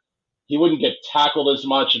starter. He wouldn't get tackled as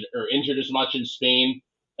much or injured as much in Spain.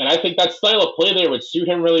 And I think that style of play there would suit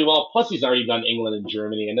him really well. Plus, he's already done England and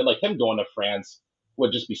Germany, and then like him going to France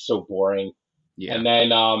would just be so boring. Yeah, And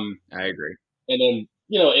then I agree. And then,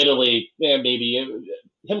 Italy, maybe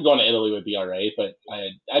him going to Italy would be all right, but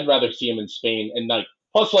I'd rather see him in Spain. And like,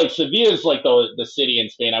 plus like Sevilla is like the city in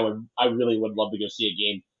Spain. I really would love to go see a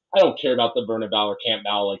game. I don't care about the Bernabeu or Camp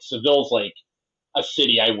Nou. Like Seville's like a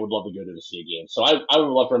city I would love to go to see a game. So I would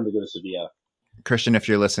love for him to go to Sevilla. Christian, if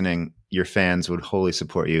you're listening, your fans would wholly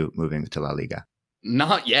support you moving to La Liga.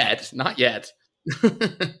 Not yet. No.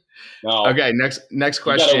 Okay, next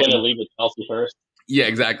question. You got to win a league with Chelsea first. Yeah,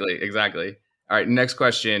 exactly. All right, next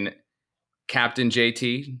question. Captain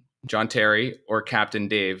JT, John Terry, or Captain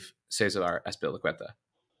Dave Cesar Azpilicueta?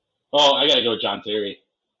 Oh, I got to go with John Terry.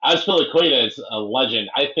 Azpilicueta is a legend.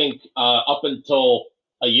 I think up until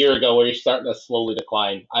a year ago where he's starting to slowly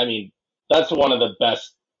decline. I mean, that's one of the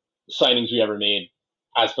best signings we ever made,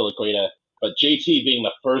 Azpilicueta. But JT being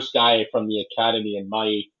the first guy from the academy in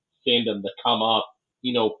my fandom to come up,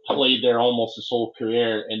 played there almost his whole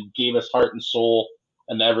career and gave us heart and soul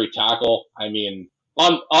and every tackle. I mean,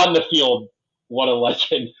 on the field, what a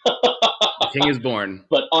legend. The king is born.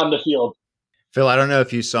 But on the field. Phil, I don't know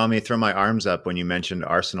if you saw me throw my arms up when you mentioned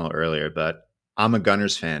Arsenal earlier, but I'm a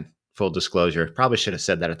Gunners fan, full disclosure. Probably should have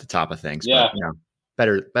said that at the top of things. Yeah.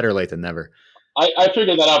 But, better late than never. I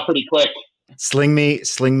figured that out pretty quick. Sling me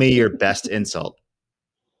your best insult.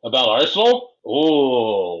 About Arsenal?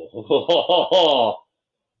 Ooh.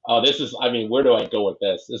 Oh, this is, where do I go with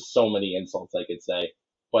this? There's so many insults I could say.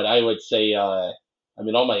 But I would say, all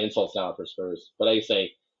my insults now are for Spurs. But I would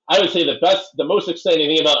say the most exciting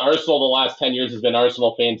thing about Arsenal the last 10 years has been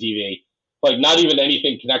Arsenal fan TV. Like, not even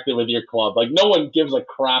anything connected with your club. Like, no one gives a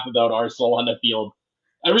crap about Arsenal on the field.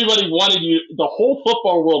 Everybody the whole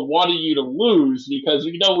football world wanted you to lose because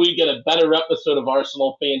we get a better episode of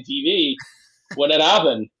Arsenal fan TV when it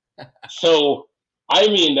happened. So,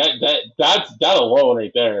 that alone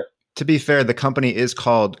right there. To be fair, the company is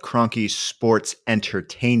called Kroenke Sports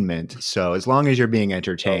Entertainment. So as long as you're being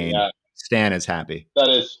entertained, Stan is happy. That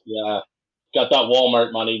is, yeah. Got that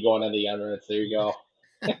Walmart money going in the Emirates. There you go.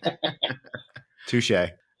 Touche. All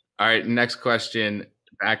right, next question.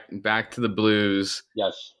 Back to the Blues.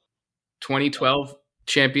 Yes. 2012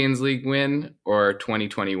 Champions League win or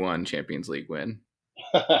 2021 Champions League win?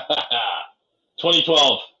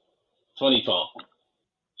 2012.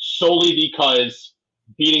 Solely because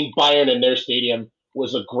beating Bayern in their stadium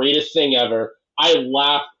was the greatest thing ever. I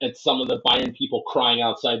laughed at some of the Bayern people crying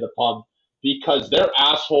outside the pub because their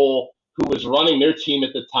asshole who was running their team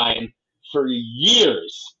at the time for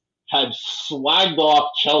years had slagged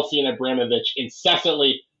off Chelsea and Abramovich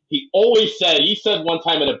incessantly. He said one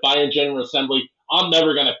time at a Bayern General Assembly, I'm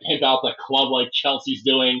never going to pimp out the club like Chelsea's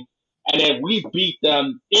doing. And then we beat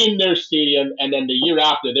them in their stadium. And then the year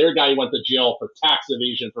after, their guy went to jail for tax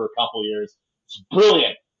evasion for a couple years. It's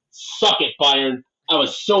brilliant. Suck it, Bayern. I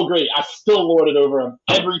was so great. I still lord it over them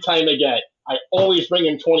every time they get. I always bring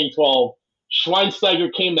in 2012.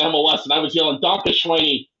 Schweinsteiger came to MLS, and I was yelling, Danke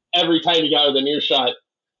Schweini, every time he got out of the near shot.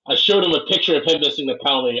 I showed him a picture of him missing the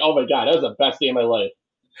penalty. Oh, my God. That was the best day of my life.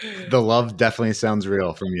 The love definitely sounds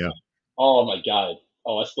real from you. Oh, my God.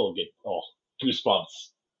 Oh, I still get goosebumps.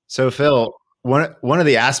 So, Phil, one of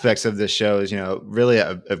the aspects of this show is, really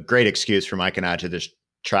a great excuse for Mike and I to just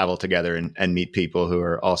travel together and meet people who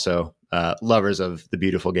are also lovers of the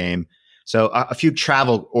beautiful game. So a few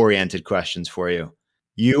travel-oriented questions for you.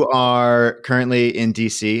 You are currently in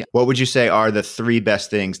DC. What would you say are the three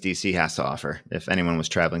best things DC has to offer if anyone was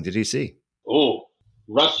traveling to DC? Oh,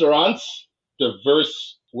 restaurants,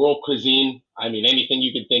 diverse world cuisine. Anything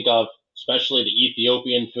you can think of, especially the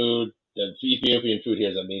Ethiopian food. The Ethiopian food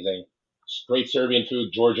here is amazing. Great Serbian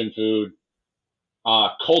food, Georgian food,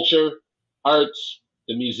 culture, arts,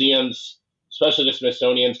 the museums, especially the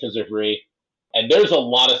Smithsonian's because they're free. And there's a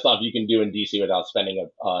lot of stuff you can do in DC without spending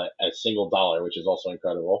a single dollar, which is also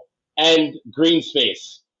incredible. And green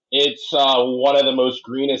space. It's one of the most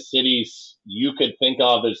greenest cities you could think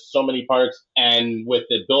of. There's so many parks. And with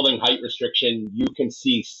the building height restriction, you can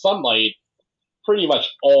see sunlight pretty much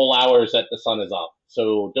all hours that the sun is up.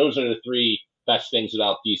 So those are the three best things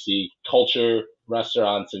about DC: culture,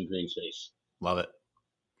 restaurants, and green space. Love it.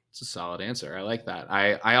 It's a solid answer. I like that.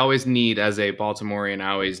 I always need, as a Baltimorean,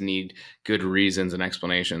 I always need good reasons and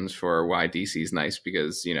explanations for why DC is nice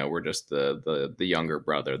because, we're just the younger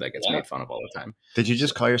brother that gets made fun of all the time. Did you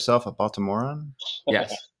just call yourself a Baltimorean?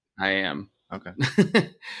 Yes, I am. Okay.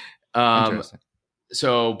 Interesting.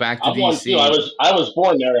 So back to I'm DC. I was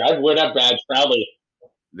born there. I'd wear that badge proudly.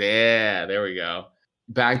 Yeah, there we go.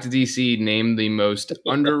 Back to DC, name the most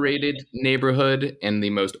underrated neighborhood and the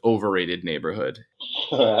most overrated neighborhood.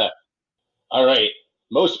 All right.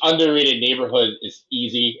 Most underrated neighborhood is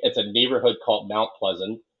easy. It's a neighborhood called Mount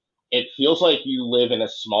Pleasant. It feels like you live in a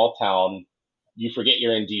small town. You forget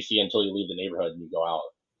you're in DC until you leave the neighborhood and you go out.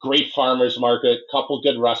 Great farmers market, couple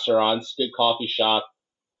good restaurants, good coffee shop.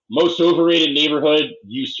 Most overrated neighborhood,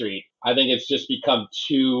 U Street. I think it's just become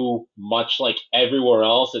too much like everywhere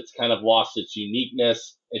else. It's kind of lost its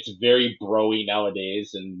uniqueness. It's very bro-y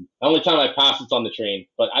nowadays. And the only time I pass, it's on the train.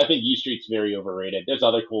 But I think U Street's very overrated. There's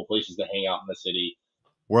other cool places to hang out in the city.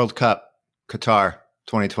 World Cup, Qatar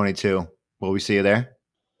 2022. Will we see you there?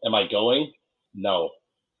 Am I going? No.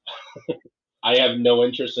 I have no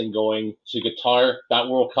interest in going to Qatar. That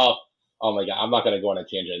World Cup, oh my God, I'm not going to go on a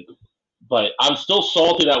tangent. But I'm still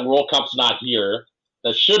salty that World Cup's not here.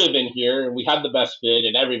 That should have been here, and we had the best bid,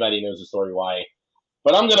 and everybody knows the story why.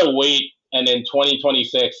 But I'm going to wait, and in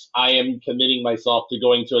 2026, I am committing myself to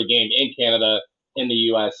going to a game in Canada, in the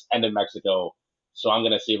U.S., and in Mexico. So I'm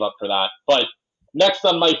going to save up for that. But next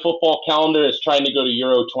on my football calendar is trying to go to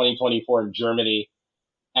Euro 2024 in Germany,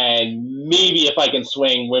 and maybe if I can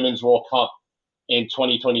swing Women's World Cup in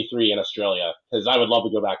 2023 in Australia, because I would love to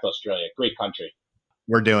go back to Australia. Great country.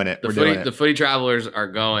 We're doing it. The footy travelers are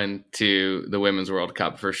going to the Women's World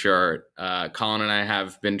Cup for sure. Colin and I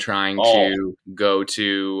have been trying to go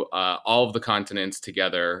to all of the continents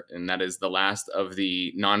together, and that is the last of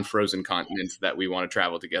the non-frozen continents that we want to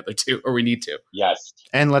travel together to, or we need to. Yes.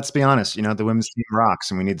 And let's be honest, the women's team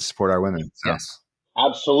rocks, and we need to support our women. So. Yes.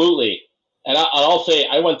 Absolutely. And I'll say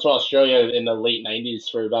I went to Australia in the late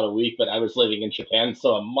 90s for about a week, but I was living in Japan,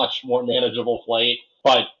 so a much more manageable flight.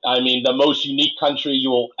 But I mean, the most unique country you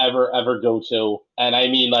will ever go to, and I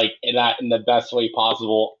mean like that in the best way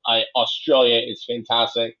possible. Australia is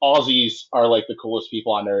fantastic. Aussies are like the coolest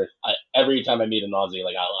people on earth. Every time I meet an Aussie,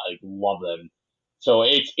 I love them. So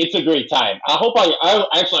it's a great time. I hope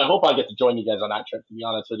I get to join you guys on that trip. To be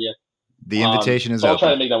honest with you, the invitation is so open. I'll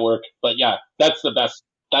try to make that work. But yeah, that's the best.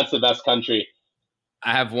 That's the best country.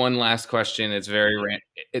 I have one last question. It's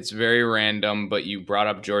very random, but you brought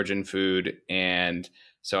up Georgian food, and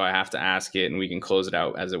so I have to ask it, and we can close it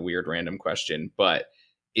out as a weird random question. But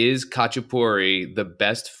is khachapuri the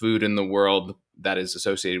best food in the world that is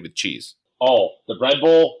associated with cheese? Oh, the bread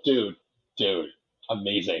bowl, dude,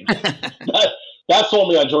 amazing. That sold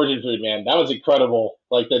me on Georgian food, man. That was incredible.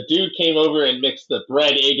 Like the dude came over and mixed the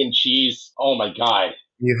bread, egg, and cheese. Oh my God.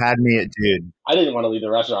 You had me at dude. I didn't want to leave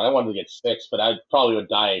the restaurant. I wanted to get sick, but I probably would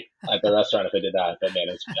die at the restaurant if I did that. But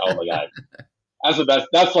man, oh my God. That's the best.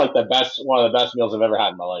 That's like one of the best meals I've ever had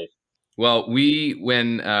in my life. Well,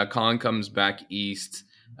 when Colin comes back east,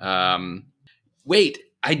 wait,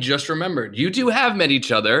 I just remembered. You two have met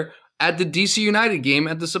each other at the DC United game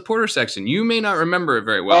at the supporter section. You may not remember it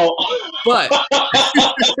very well, but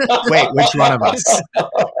wait, which one of us?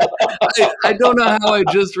 I don't know how I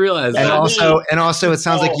just realized. And also, it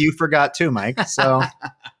sounds like you forgot too, Mike. So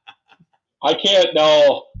I can't.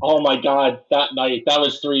 No. Oh my God, that night. That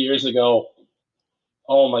was 3 years ago.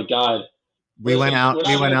 Oh my God. We went out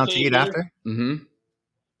to eat after. Mm-hmm.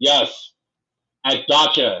 Yes, at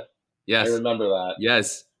Dacha. Yes, I remember that.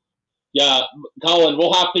 Yes. Yeah, Colin,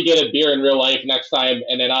 we'll have to get a beer in real life next time,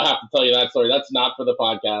 and then I'll have to tell you that story. That's not for the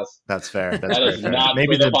podcast. That's fair. That is not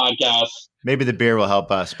for the podcast. Maybe the beer will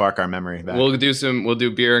help spark our memory back. We'll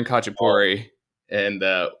do beer and khachapuri, and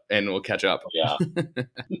we'll catch up. Yeah.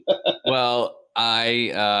 Well,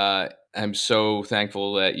 I'm so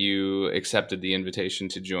thankful that you accepted the invitation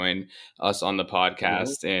to join us on the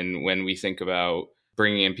podcast. Mm-hmm. And when we think about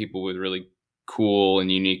bringing in people with really cool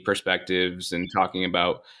and unique perspectives and talking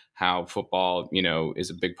about how football,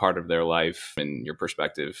 is a big part of their life, and your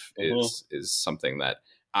perspective is something that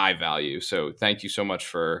I value. So thank you so much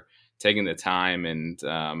for taking the time and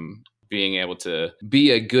being able to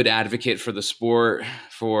be a good advocate for the sport,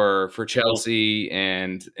 for Chelsea,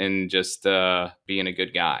 and just being a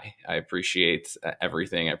good guy. I appreciate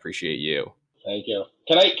everything. I appreciate you. Thank you.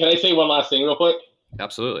 Can I say one last thing real quick?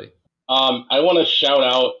 Absolutely. I want to shout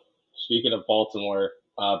out, speaking of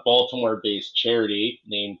Baltimore-based charity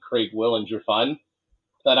named Craig Willinger Fund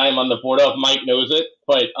that I'm on the board of. Mike knows it,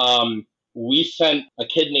 but we sent a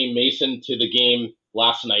kid named Mason to the game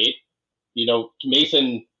last night.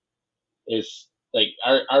 Mason is like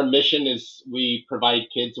our mission is we provide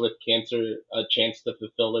kids with cancer a chance to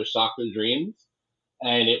fulfill their soccer dreams,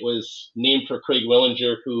 and it was named for Craig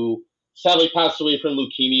Willinger, who sadly passed away from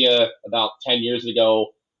leukemia about 10 years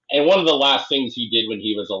ago. And one of the last things he did when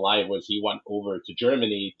he was alive was he went over to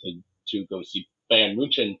Germany to go see Bayern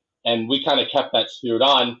Munchen. And we kind of kept that spirit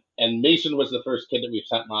on. And Mason was the first kid that we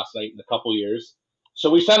sent last night in a couple years. So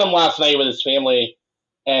we sent him last night with his family,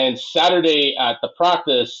 and Saturday at the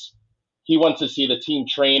practice, he went to see the team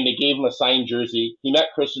train. They gave him a signed jersey. He met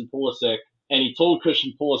Christian Pulisic, and he told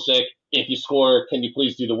Christian Pulisic, if you score, can you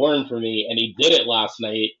please do the worm for me? And he did it last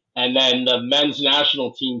night. And then the men's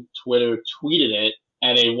national team Twitter tweeted it,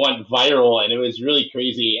 and it went viral, and it was really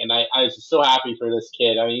crazy. And I was just so happy for this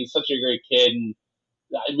kid. I mean, he's such a great kid, and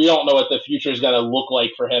we don't know what the future is going to look like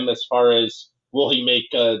for him as far as will he make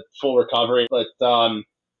a full recovery. But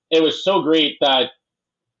it was so great that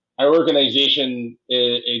our organization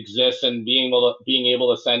exists, and being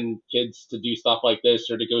able to send kids to do stuff like this,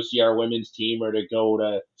 or to go see our women's team, or to go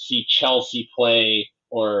to see Chelsea play,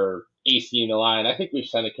 or AC Milan. I think we've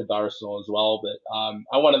sent a kid to Arsenal as well. But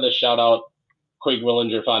I wanted to shout out Craig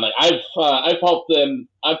Willinger Fund. Like, I've helped them.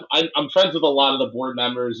 I'm friends with a lot of the board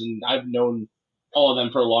members, and I've known all of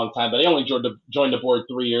them for a long time. But I only joined the board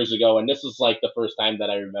 3 years ago, and this is like the first time that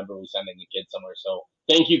I remember we sending a kid somewhere. So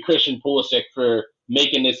thank you, Christian Pulisic, for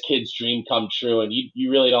making this kid's dream come true. And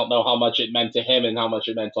you really don't know how much it meant to him and how much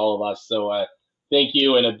it meant to all of us. So thank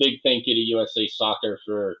you, and a big thank you to USA Soccer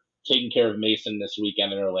for taking care of Mason this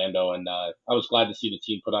weekend in Orlando. And I was glad to see the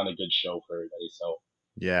team put on a good show for everybody. So.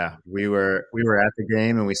 Yeah, we were at the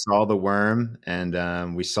game, and we saw the worm,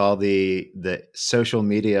 and we saw the social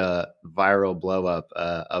media viral blow up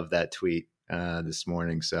of that tweet this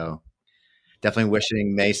morning. So definitely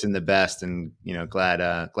wishing Mason the best, and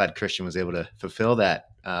glad Christian was able to fulfill that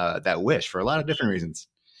wish for a lot of different reasons.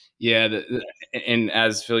 Yeah, and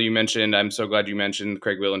as Phil, you mentioned, I'm so glad you mentioned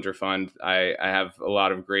Craig Willinger Fund. I have a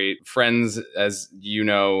lot of great friends, as you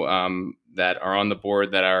know, that are on the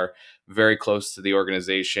board that are very close to the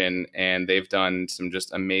organization, and they've done some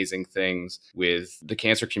just amazing things with the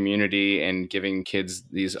cancer community, and giving kids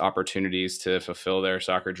these opportunities to fulfill their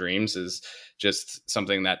soccer dreams is just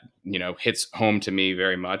something that, hits home to me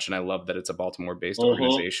very much. And I love that it's a Baltimore-based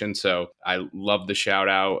organization. So I love the shout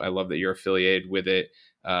out. I love that you're affiliated with it.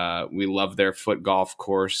 We love their foot golf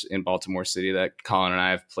course in Baltimore City that Colin and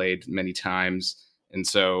I have played many times. And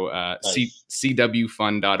so nice.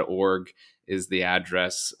 cwfund.org is the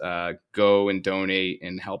address. Go and donate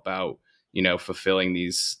and help out, fulfilling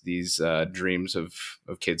these dreams of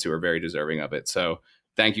kids who are very deserving of it. So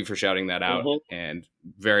thank you for shouting that out, and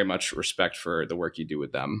very much respect for the work you do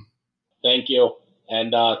with them. Thank you.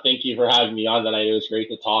 And thank you for having me on tonight. It was great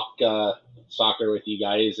to talk soccer with you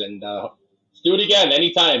guys, and let's do it again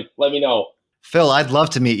anytime. Let me know. Phil, I'd love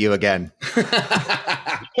to meet you again. For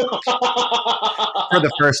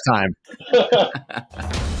the first time.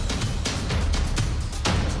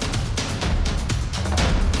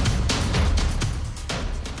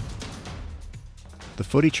 The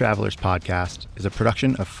Footy Travelers podcast is a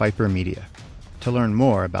production of Fyper Media. To learn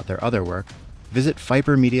more about their other work, visit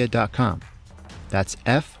fypermedia.com. That's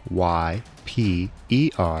FYPER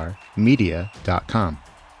media.com.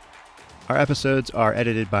 Our episodes are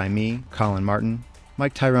edited by me, Colin Martin.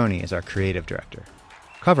 Mike Tyrone is our creative director.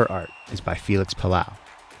 Cover art is by Felix Palau.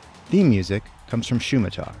 Theme music comes from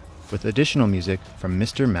Shumatar, with additional music from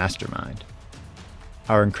Mr. Mastermind.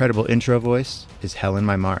 Our incredible intro voice is Helen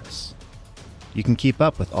Maimaris. You can keep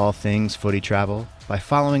up with all things Footy Travel by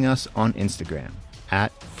following us on Instagram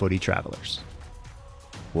 @Footy Travelers.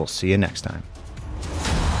 We'll see you next time.